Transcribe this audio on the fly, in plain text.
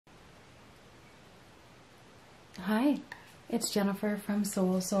Hi, it's Jennifer from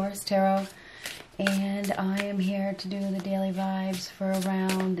Soul Source Tarot, and I am here to do the daily vibes for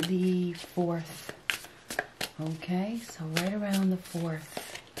around the 4th. Okay, so right around the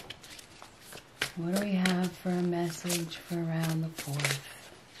 4th. What do we have for a message for around the 4th?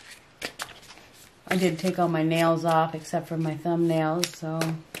 I did take all my nails off except for my thumbnails, so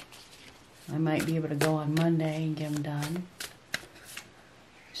I might be able to go on Monday and get them done.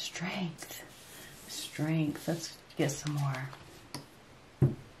 Strength. Strength. Let's get some more.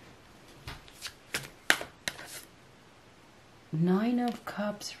 9 of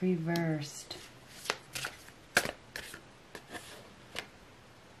Cups reversed.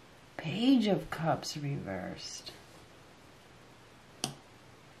 Page of Cups reversed.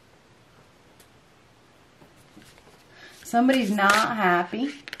 Somebody's not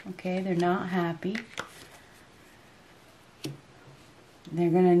happy. Okay, they're not happy. They're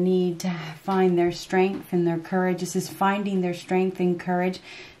going to need to find their strength and their courage. This is finding their strength and courage.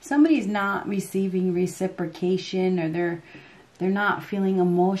 Somebody's not receiving reciprocation, or they're not feeling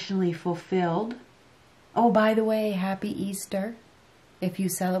emotionally fulfilled. Oh, by the way, happy Easter if you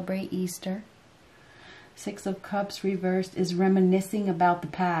celebrate Easter. 6 of Cups reversed is reminiscing about the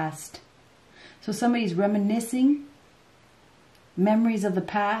past. So somebody's reminiscing. Memories of the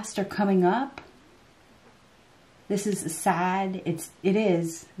past are coming up. This is sad. It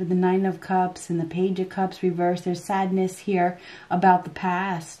is with the 9 of Cups and the Page of Cups reversed. There's sadness here about the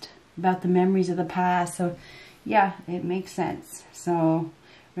past, about the memories of the past. So, yeah, it makes sense. So,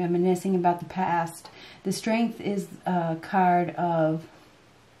 reminiscing about the past. The Strength is a card of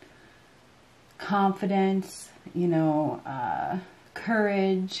confidence,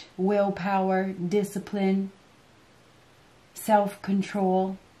 courage, willpower, discipline,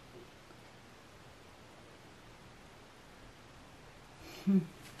 self-control.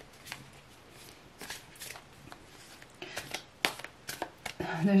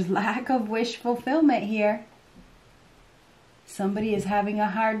 There's lack of wish fulfillment here. Somebody is having a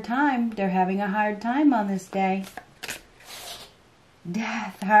hard time. They're having a hard time on this day.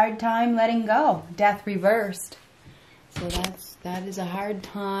 Death, hard time letting go. Death reversed. So that is a hard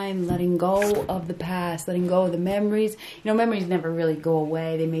time letting go of the past, letting go of the memories. Memories never really go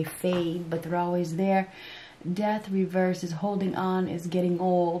away. They may fade, but they're always there. Death reverse is holding on, is getting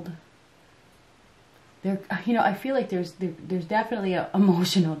old. I feel like there's definitely an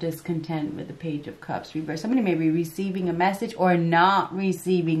emotional discontent with the Page of Cups reverse. Somebody may be receiving a message or not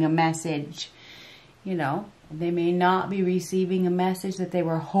receiving a message. They may not be receiving a message that they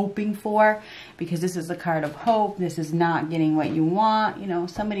were hoping for, because this is a card of hope. This is not getting what you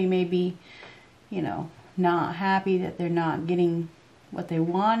want. Somebody may be, not happy that they're not getting what they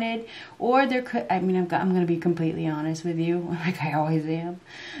wanted, or there could, I'm going to be completely honest with you, like I always am.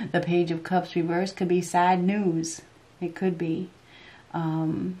 The Page of Cups reversed could be sad news. It could be.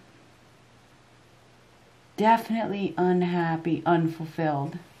 Definitely unhappy,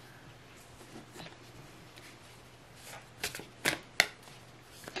 unfulfilled.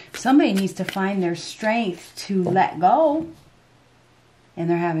 Somebody needs to find their strength to let go, and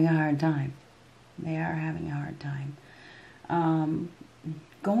they're having a hard time. They are having a hard time.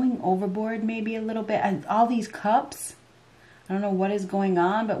 Going overboard maybe a little bit. And all these cups, I don't know what is going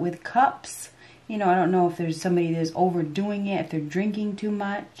on, but with cups, I don't know if there's somebody that's overdoing it, if they're drinking too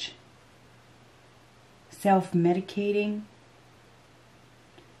much, self-medicating.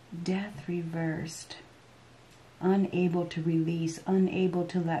 Death reversed. Unable to release, unable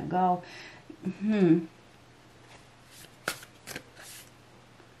to let go.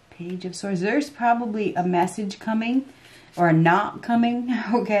 Page of Swords. There's probably a message coming or not coming,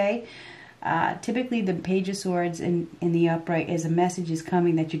 okay? Typically the Page of Swords in the upright is a message is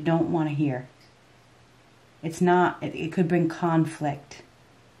coming that you don't want to hear. It's not, it could bring conflict.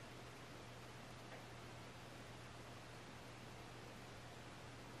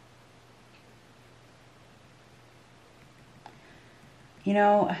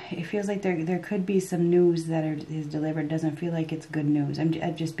 It feels like there could be some news that is delivered. Doesn't feel like it's good news. I'm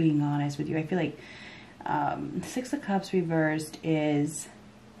just being honest with you. I feel like 6 of Cups reversed is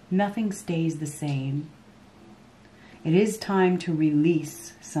nothing stays the same. It is time to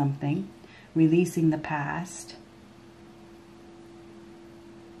release something. Releasing the past.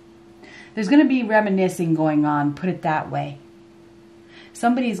 There's going to be reminiscing going on, put it that way.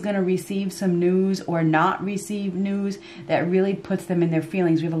 Somebody's going to receive some news or not receive news that really puts them in their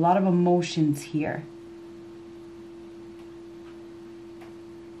feelings. We have a lot of emotions here.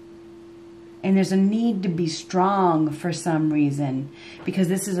 And there's a need to be strong for some reason. Because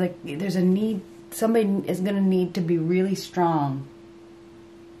this is like, there's a need, somebody is going to need to be really strong.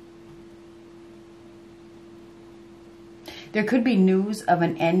 There could be news of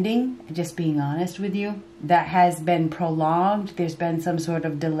an ending, just being honest with you, that has been prolonged. There's been some sort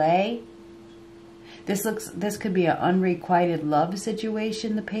of delay. This could be an unrequited love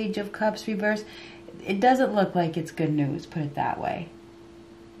situation, the Page of Cups reversed. It doesn't look like it's good news, put it that way.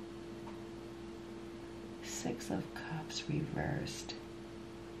 Six of Cups reversed.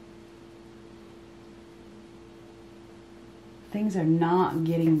 Things are not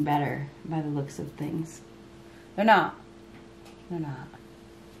getting better by the looks of things. They're not. They're not.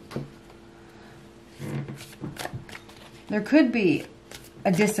 There could be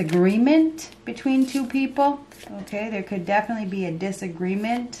a disagreement between two people. Okay, there could definitely be a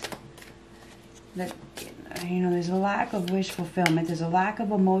disagreement. That, you know, there's a lack of wish fulfillment. There's a lack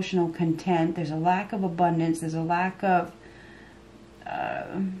of emotional content. There's a lack of abundance. There's a lack of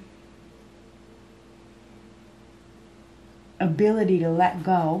ability to let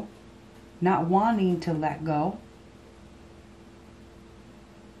go. Not wanting to let go.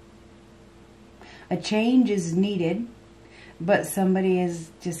 A change is needed. But somebody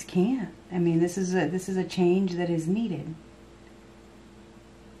just can't. I mean, this is a change that is needed.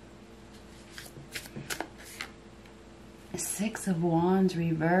 Six of Wands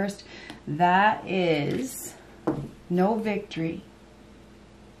reversed. That is no victory.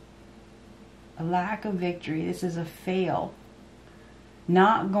 A lack of victory. This is a fail.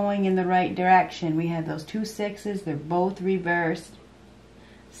 Not going in the right direction. We have those two sixes. They're both reversed.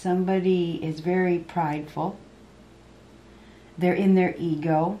 Somebody is very prideful. They're in their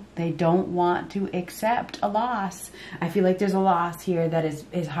ego. They don't want to accept a loss. I feel like there's a loss here that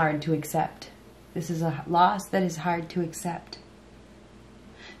is hard to accept. This is a loss that is hard to accept.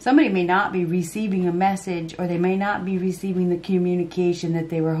 Somebody may not be receiving a message, or they may not be receiving the communication that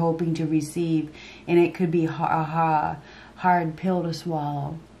they were hoping to receive. And it could be a hard pill to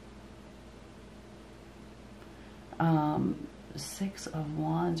swallow. Six of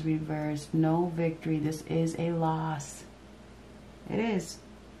Wands reversed. No victory. This is a loss. It is.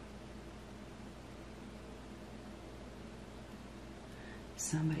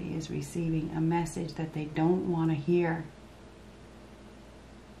 Somebody is receiving a message that they don't want to hear.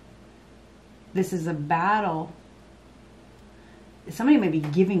 This is a battle. Somebody may be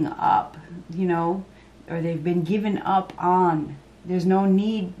giving up, you know, or they've been given up on. There's no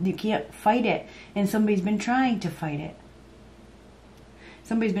need. You can't fight it. And somebody's been trying to fight it.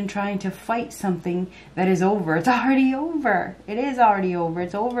 Somebody's been trying to fight something that is over. It's already over. It is already over.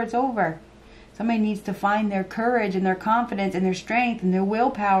 It's over. It's over. Somebody needs to find their courage and their confidence and their strength and their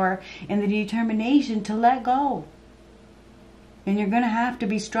willpower and the determination to let go. And you're going to have to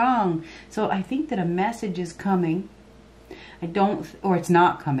be strong. So I think that a message is coming. Or it's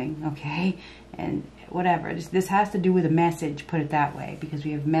not coming, okay? And whatever. This has to do with a message, put it that way, because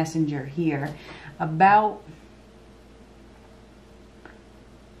we have messenger here about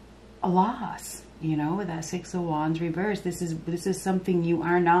a loss, you know, with that Six of Wands reversed. This is something you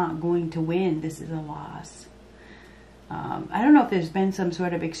are not going to win. This is a loss. I don't know if there's been some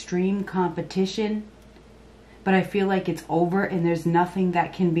sort of extreme competition, but I feel like it's over and there's nothing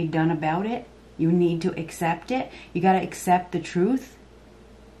that can be done about it. You need to accept it. You got to accept the truth.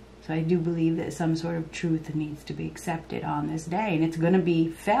 So I do believe that some sort of truth needs to be accepted on this day, and it's going to be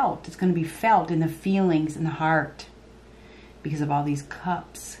felt. It's going to be felt in the feelings and the heart because of all these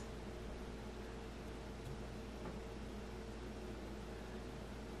cups.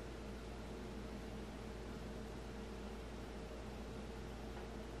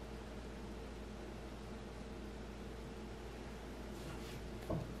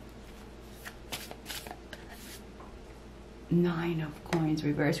 Nine of Coins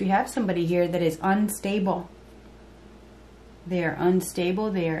reversed. We have somebody here that is unstable. They are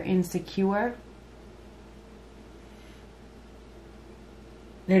unstable. They are insecure.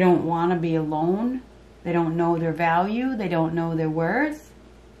 They don't want to be alone. They don't know their value. They don't know their worth.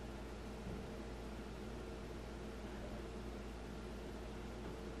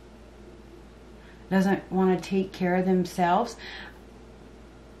 Doesn't want to take care of themselves.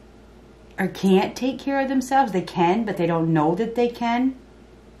 Or can't take care of themselves. They can, but they don't know that they can.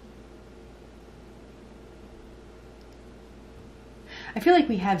 I feel like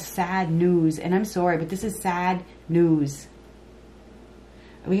we have sad news, and I'm sorry, but this is sad news.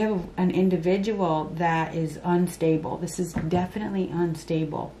 We have an individual that is unstable. This is definitely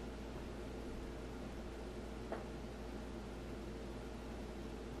unstable.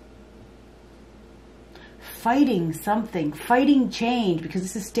 Fighting something, fighting change, because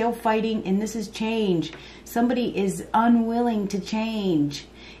this is still fighting and this is change. Somebody is unwilling to change,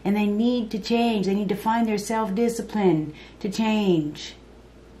 and they need to change. They need to find their self-discipline to change.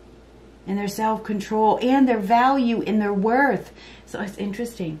 and their self-control and their value and their worth. So it's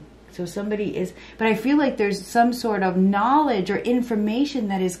interesting. So somebody is, but I feel like there's some sort of knowledge or information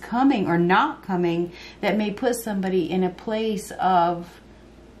that is coming or not coming that may put somebody in a place of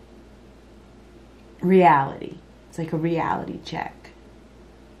reality. It's like a reality check.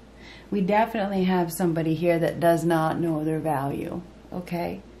 We definitely have somebody here that does not know their value.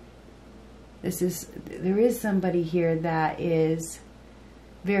 Okay? There is somebody here that is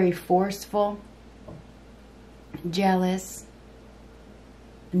very forceful, jealous,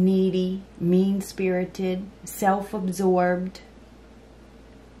 needy, mean-spirited, self-absorbed.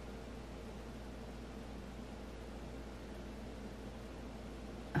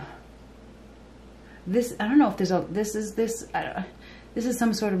 This, I don't know if there's a, this is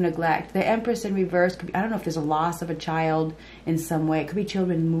some sort of neglect. The Empress in reverse could be, I don't know if there's a loss of a child in some way. It could be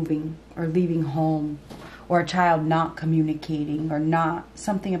children moving or leaving home, or a child not communicating, or not,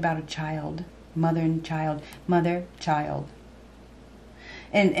 something about a child, mother and child, mother, child.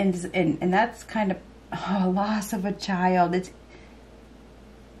 And that's kind of a loss of a child. It's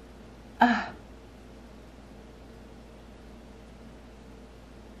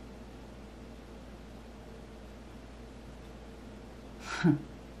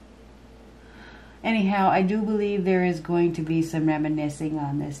anyhow, I do believe there is going to be some reminiscing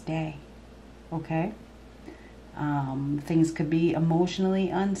on this day. Okay? Things could be emotionally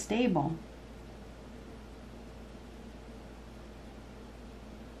unstable.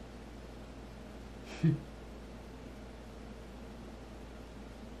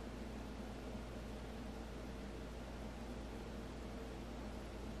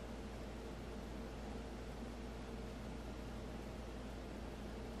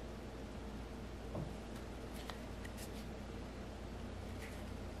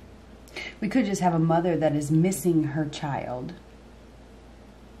 We could just have a mother that is missing her child.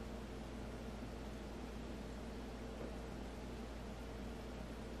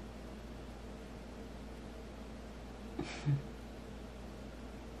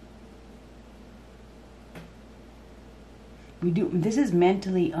 This is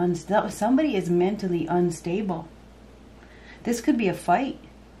mentally unstable. Somebody is mentally unstable. This could be a fight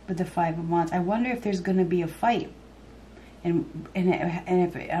with the Five of Wands. I wonder if there's going to be a fight. And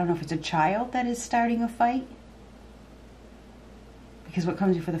if, I don't know if it's a child that is starting a fight. Because what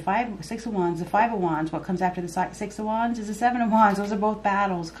comes before the Six of Wands, the Five of Wands, what comes after the Six of Wands is the Seven of Wands. Those are both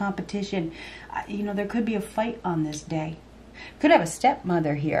battles, competition. You know, there could be a fight on this day. Could have a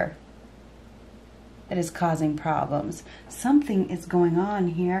stepmother here that is causing problems. Something is going on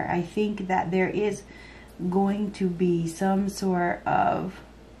here. I think that there is going to be some sort of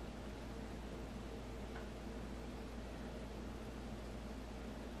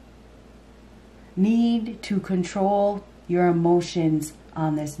need to control your emotions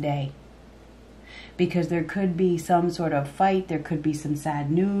on this day, because there could be some sort of fight, there could be some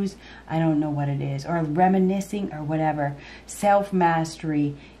sad news, I don't know what it is, or reminiscing or whatever.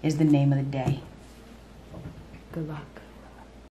 Self-mastery is the name of the day. Good luck.